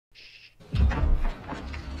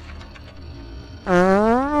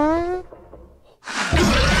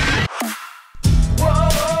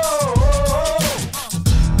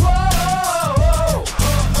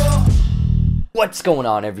What's going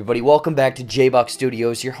on, everybody? Welcome back to JBuck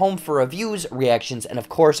Studios, your home for reviews, reactions, and of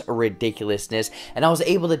course, ridiculousness. And I was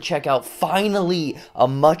able to check out, finally, a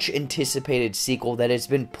much-anticipated sequel that has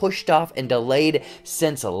been pushed off and delayed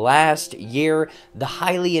since last year. The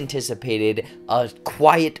highly anticipated A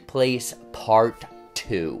Quiet Place Part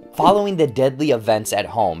 2. Following the deadly events at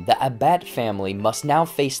home, the Abbat family must now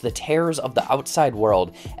face the terrors of the outside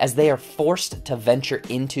world as they are forced to venture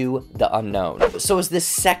into the unknown. So is this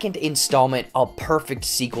second installment a perfect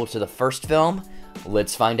sequel to the first film?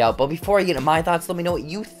 Let's find out. But before I get into my thoughts, let me know what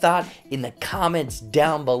you thought in the comments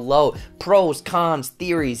down below. Pros, cons,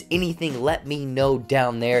 theories, anything, let me know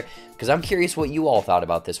down there, because I'm curious what you all thought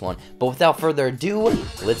about this one. But without further ado,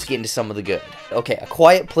 let's get into some of the good. Okay, A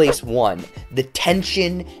Quiet Place 1. The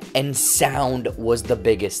tension and sound was the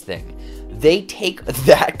biggest thing. They take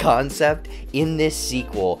that concept in this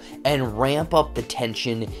sequel and ramp up the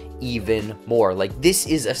tension even more. Like, this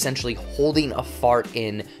is essentially holding a fart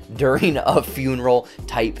in during a funeral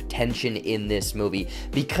type tension in this movie,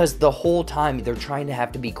 because the whole time they're trying to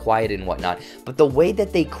have to be quiet and whatnot, but the way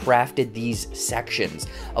that they crafted these sections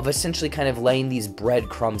of essentially kind of laying these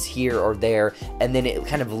breadcrumbs here or there, and then it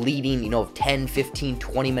kind of leading, you know, 10, 15,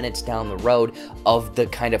 20 minutes down the road of the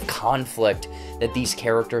kind of conflict that these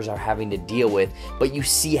characters are having to deal with, but you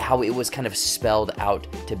see how it was kind of spelled out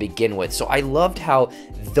to begin with. So I loved how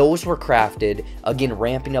those were crafted, again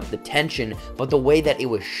ramping up the tension, but the way that it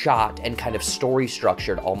was shot and kind of story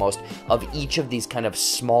structured almost of each of these kind of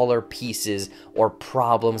smaller pieces or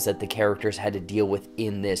problems that the characters had to deal with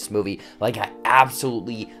in this movie. Like, I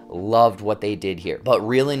absolutely loved what they did here. But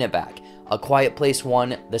reeling it back, A Quiet Place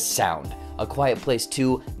 1, the sound. A Quiet Place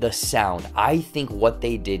 2, the sound. I think what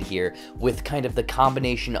they did here with kind of the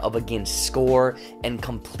combination of, again, score and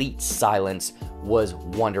complete silence was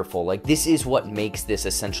wonderful. Like, this is what makes this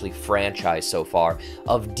essentially franchise so far,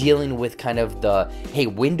 of dealing with kind of the, hey,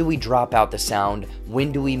 when do we drop out the sound?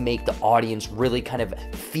 When do we make the audience really kind of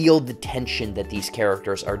feel the tension that these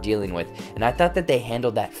characters are dealing with? And I thought that they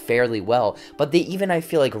handled that fairly well, but they even, I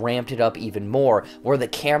feel like, ramped it up even more, where the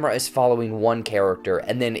camera is following one character,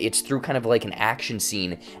 and then it's through kind of like an action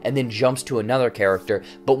scene, and then jumps to another character,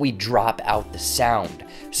 but we drop out the sound.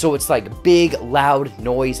 So it's like big, loud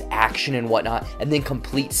noise, action and whatnot, and then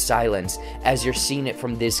complete silence as you're seeing it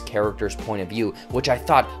from this character's point of view, which I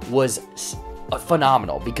thought was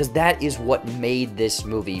phenomenal, because that is what made this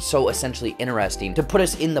movie so essentially interesting, to put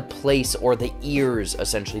us in the place or the ears,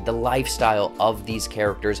 essentially the lifestyle of these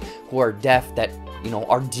characters who are deaf, that, you know,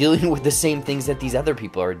 are dealing with the same things that these other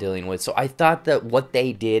people are dealing with. So I thought that what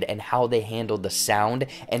they did and how they handled the sound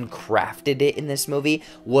and crafted it in this movie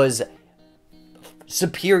was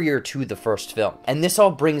superior to the first film. And this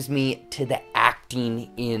all brings me to the acting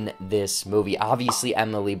in this movie. Obviously,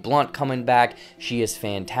 Emily Blunt coming back, she is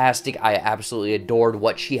fantastic. I absolutely adored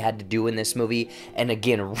what she had to do in this movie, and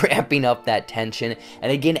again, ramping up that tension,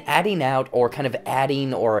 and again, adding out, or kind of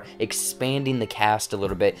adding or expanding the cast a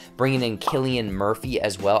little bit, bringing in Cillian Murphy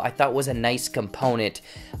as well, I thought was a nice component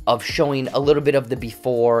of showing a little bit of the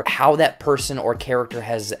before, how that person or character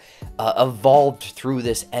has evolved through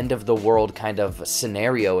this end of the world kind of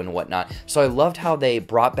scenario and whatnot. So I loved how they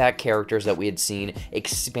brought back characters that we had seen,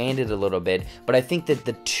 expanded a little bit, but I think that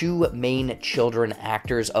the two main children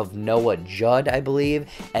actors of Noah Judd, I believe,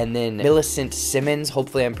 and then Millicent Simmonds,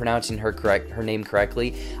 hopefully I'm pronouncing her name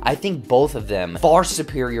correctly, I think both of them far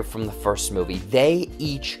superior from the first movie. They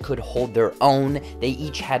each could hold their own. They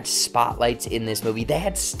each had spotlights in this movie. They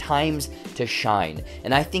had times to shine,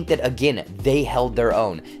 and I think that, again, they held their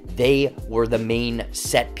own. They were the main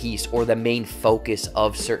set piece or the main focus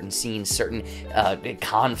of certain scenes, certain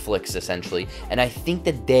conflicts, essentially. And I think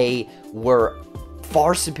that they were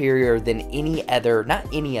far superior than any other, not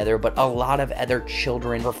any other, but a lot of other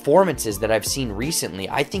children performances that I've seen recently.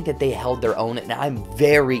 I think that they held their own, and I'm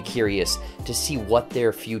very curious to see what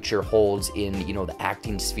their future holds in, you know, the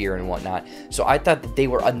acting sphere and whatnot. So I thought that they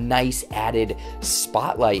were a nice added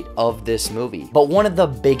spotlight of this movie. But one of the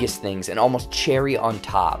biggest things, and almost cherry on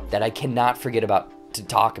top, that I cannot forget about to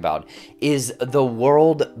talk about, is the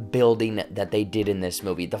world building that they did in this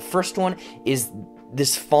movie. The first one is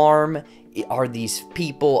this farm, are these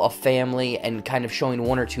people, a family, and kind of showing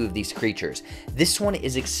one or two of these creatures. This one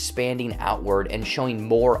is expanding outward and showing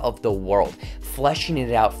more of the world, fleshing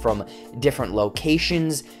it out from different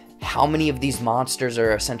locations, how many of these monsters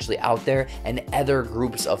are essentially out there, and other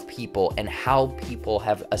groups of people, and how people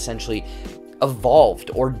have essentially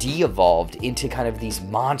evolved or de-evolved into kind of these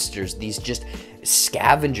monsters, these just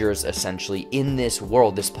scavengers essentially in this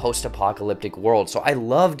world, this post-apocalyptic world. So I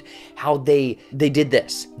loved how they did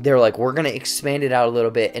this. They're like, we're gonna expand it out a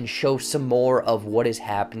little bit and show some more of what is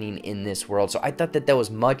happening in this world. So I thought that that was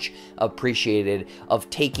much appreciated, of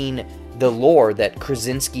taking the lore that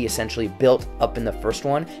Krasinski essentially built up in the first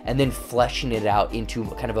one and then fleshing it out into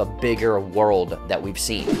kind of a bigger world that we've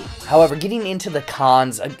seen. However, getting into the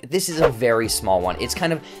cons, this is a very small one. It's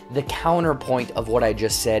kind of the counterpoint of what I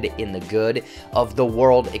just said in the good of the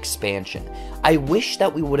world expansion. I wish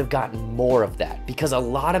that we would have gotten more of that, because a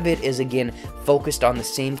lot of it is, again, focused on the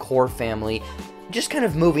same core family, just kind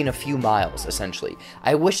of moving a few miles, essentially.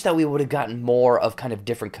 I wish that we would have gotten more of kind of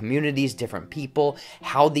different communities, different people,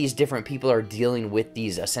 how these different people are dealing with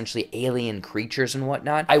these essentially alien creatures and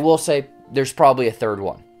whatnot. I will say there's probably a third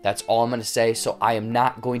one. That's all I'm going to say, so I am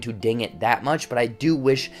not going to ding it that much, but I do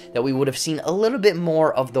wish that we would have seen a little bit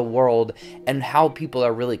more of the world and how people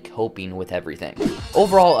are really coping with everything.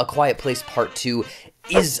 Overall, A Quiet Place Part 2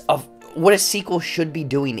 is what a sequel should be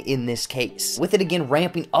doing in this case. With it, again,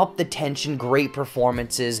 ramping up the tension, great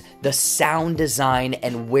performances, the sound design,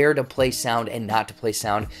 and where to play sound and not to play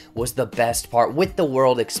sound was the best part. With the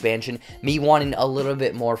world expansion, me wanting a little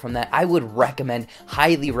bit more from that, I would recommend,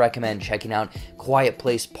 highly recommend checking out Quiet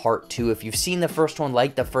Place Part 2. If you've seen the first one,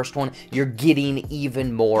 like the first one, you're getting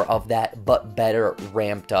even more of that, but better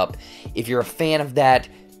ramped up. If you're a fan of that,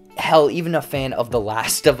 hell, even a fan of The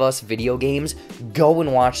Last of Us video games, go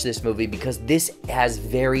and watch this movie, because this has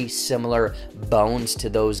very similar bones to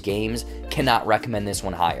those games. Cannot recommend this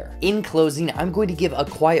one higher. In closing, I'm going to give A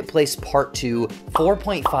Quiet Place Part 2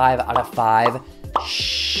 4.5 out of 5.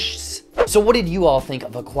 So what did you all think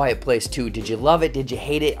of A Quiet Place 2? Did you love it? Did you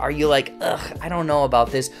hate it? Are you like, ugh, I don't know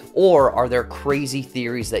about this? Or are there crazy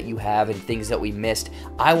theories that you have and things that we missed?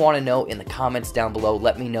 I want to know in the comments down below.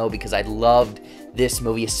 Let me know, because I loved this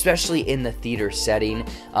movie, especially in the theater setting.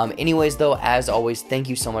 Anyways, though, as always, thank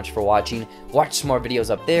you so much for watching. Watch some more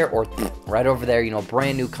videos up there or right over there, you know,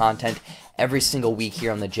 brand new content every single week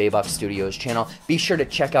here on the JBuck Studios channel. Be sure to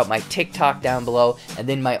check out my TikTok down below, and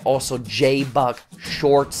then my also JBuck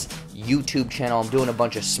Shorts YouTube channel. I'm doing a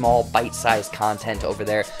bunch of small bite-sized content over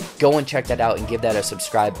there. Go and check that out and give that a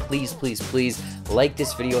subscribe. Please, please, please like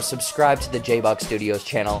this video, subscribe to the JBuck Studios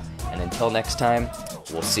channel, and until next time,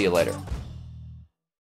 we'll see you later.